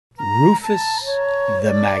Rufus,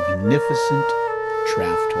 the magnificent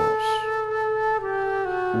draft horse.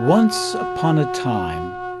 Once upon a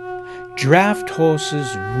time, draft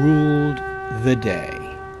horses ruled the day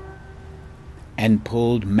and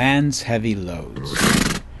pulled man's heavy loads.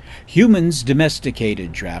 Humans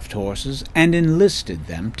domesticated draft horses and enlisted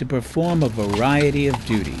them to perform a variety of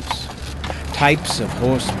duties. Types of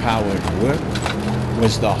horse-powered work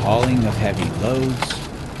was the hauling of heavy loads,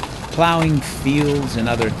 plowing fields, and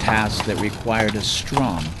other tasks that required a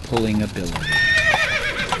strong pulling ability.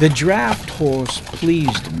 The draft horse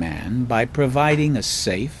pleased man by providing a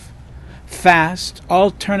safe, fast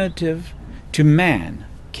alternative to man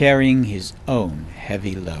carrying his own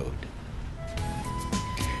heavy load.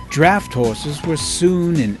 Draft horses were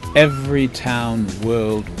soon in every town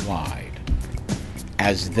worldwide,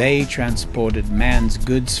 as they transported man's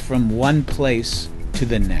goods from one place to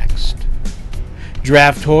the next.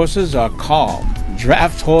 Draft horses are calm.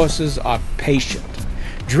 Draft horses are patient.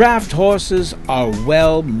 Draft horses are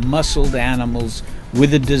well-muscled animals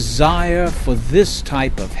with a desire for this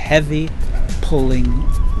type of heavy pulling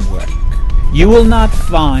work. You will not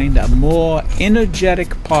find a more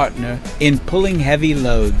energetic partner in pulling heavy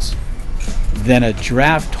loads than a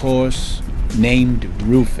draft horse named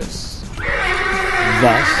Rufus.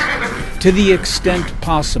 Thus, to the extent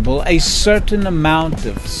possible, a certain amount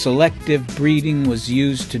of selective breeding was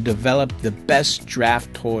used to develop the best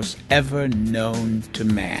draft horse ever known to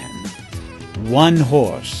man. One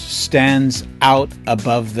horse stands out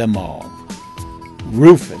above them all: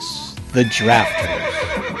 Rufus, the draft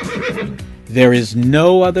horse. There is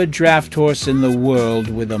no other draft horse in the world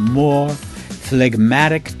with a more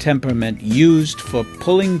phlegmatic temperament used for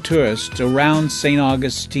pulling tourists around St.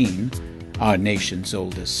 Augustine, our nation's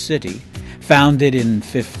oldest city, founded in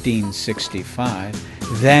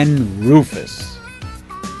 1565, than Rufus.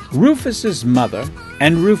 Rufus's mother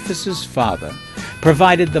and Rufus's father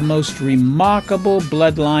provided the most remarkable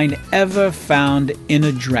bloodline ever found in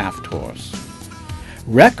a draft horse.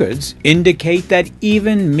 Records indicate that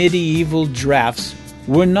even medieval drafts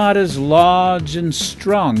were not as large and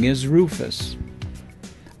strong as Rufus.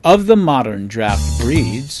 Of the modern draft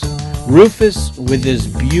breeds, Rufus, with his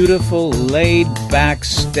beautiful, laid-back,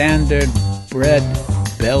 standard-bred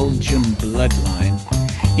Belgian bloodline,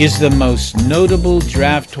 is the most notable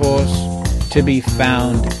draft horse to be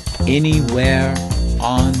found anywhere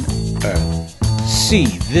on earth. See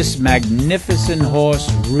this magnificent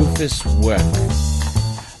horse Rufus work.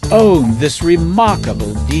 Own this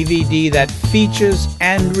remarkable DVD that features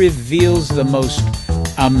and reveals the most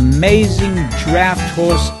amazing draft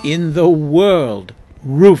horse in the world,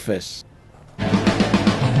 Rufus.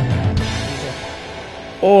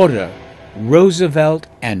 Order Roosevelt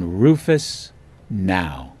and Rufus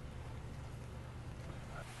now.